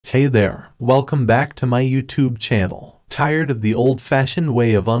Hey there, welcome back to my YouTube channel. Tired of the old-fashioned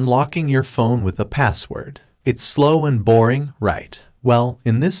way of unlocking your phone with a password? It's slow and boring, right? Well,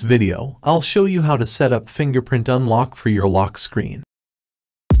 in this video, I'll show you how to set up Fingerprint Unlock for your lock screen.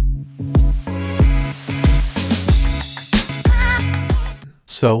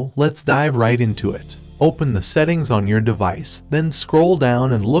 So, let's dive right into it. Open the settings on your device, then scroll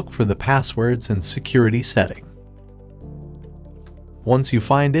down and look for the passwords and security setting. Once you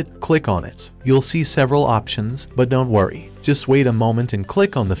find it, click on it. You'll see several options, but don't worry. Just wait a moment and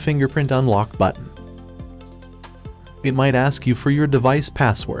click on the Fingerprint Unlock button. It might ask you for your device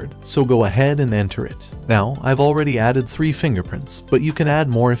password, so go ahead and enter it. Now, I've already added 3 fingerprints, but you can add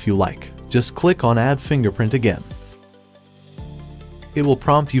more if you like. Just click on Add Fingerprint again. It will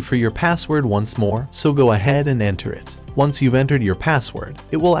prompt you for your password once more, so go ahead and enter it. Once you've entered your password,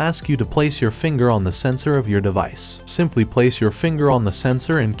 it will ask you to place your finger on the sensor of your device. Simply place your finger on the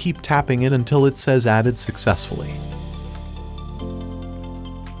sensor and keep tapping it until it says added successfully.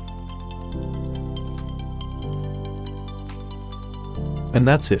 And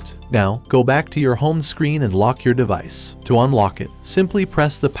that's it. Now, go back to your home screen and lock your device. To unlock it, simply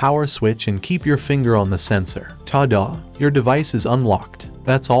press the power switch and keep your finger on the sensor. Ta-da! Your device is unlocked.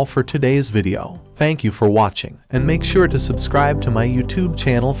 That's all for today's video. Thank you for watching, and make sure to subscribe to my YouTube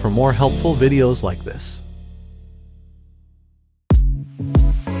channel for more helpful videos like this.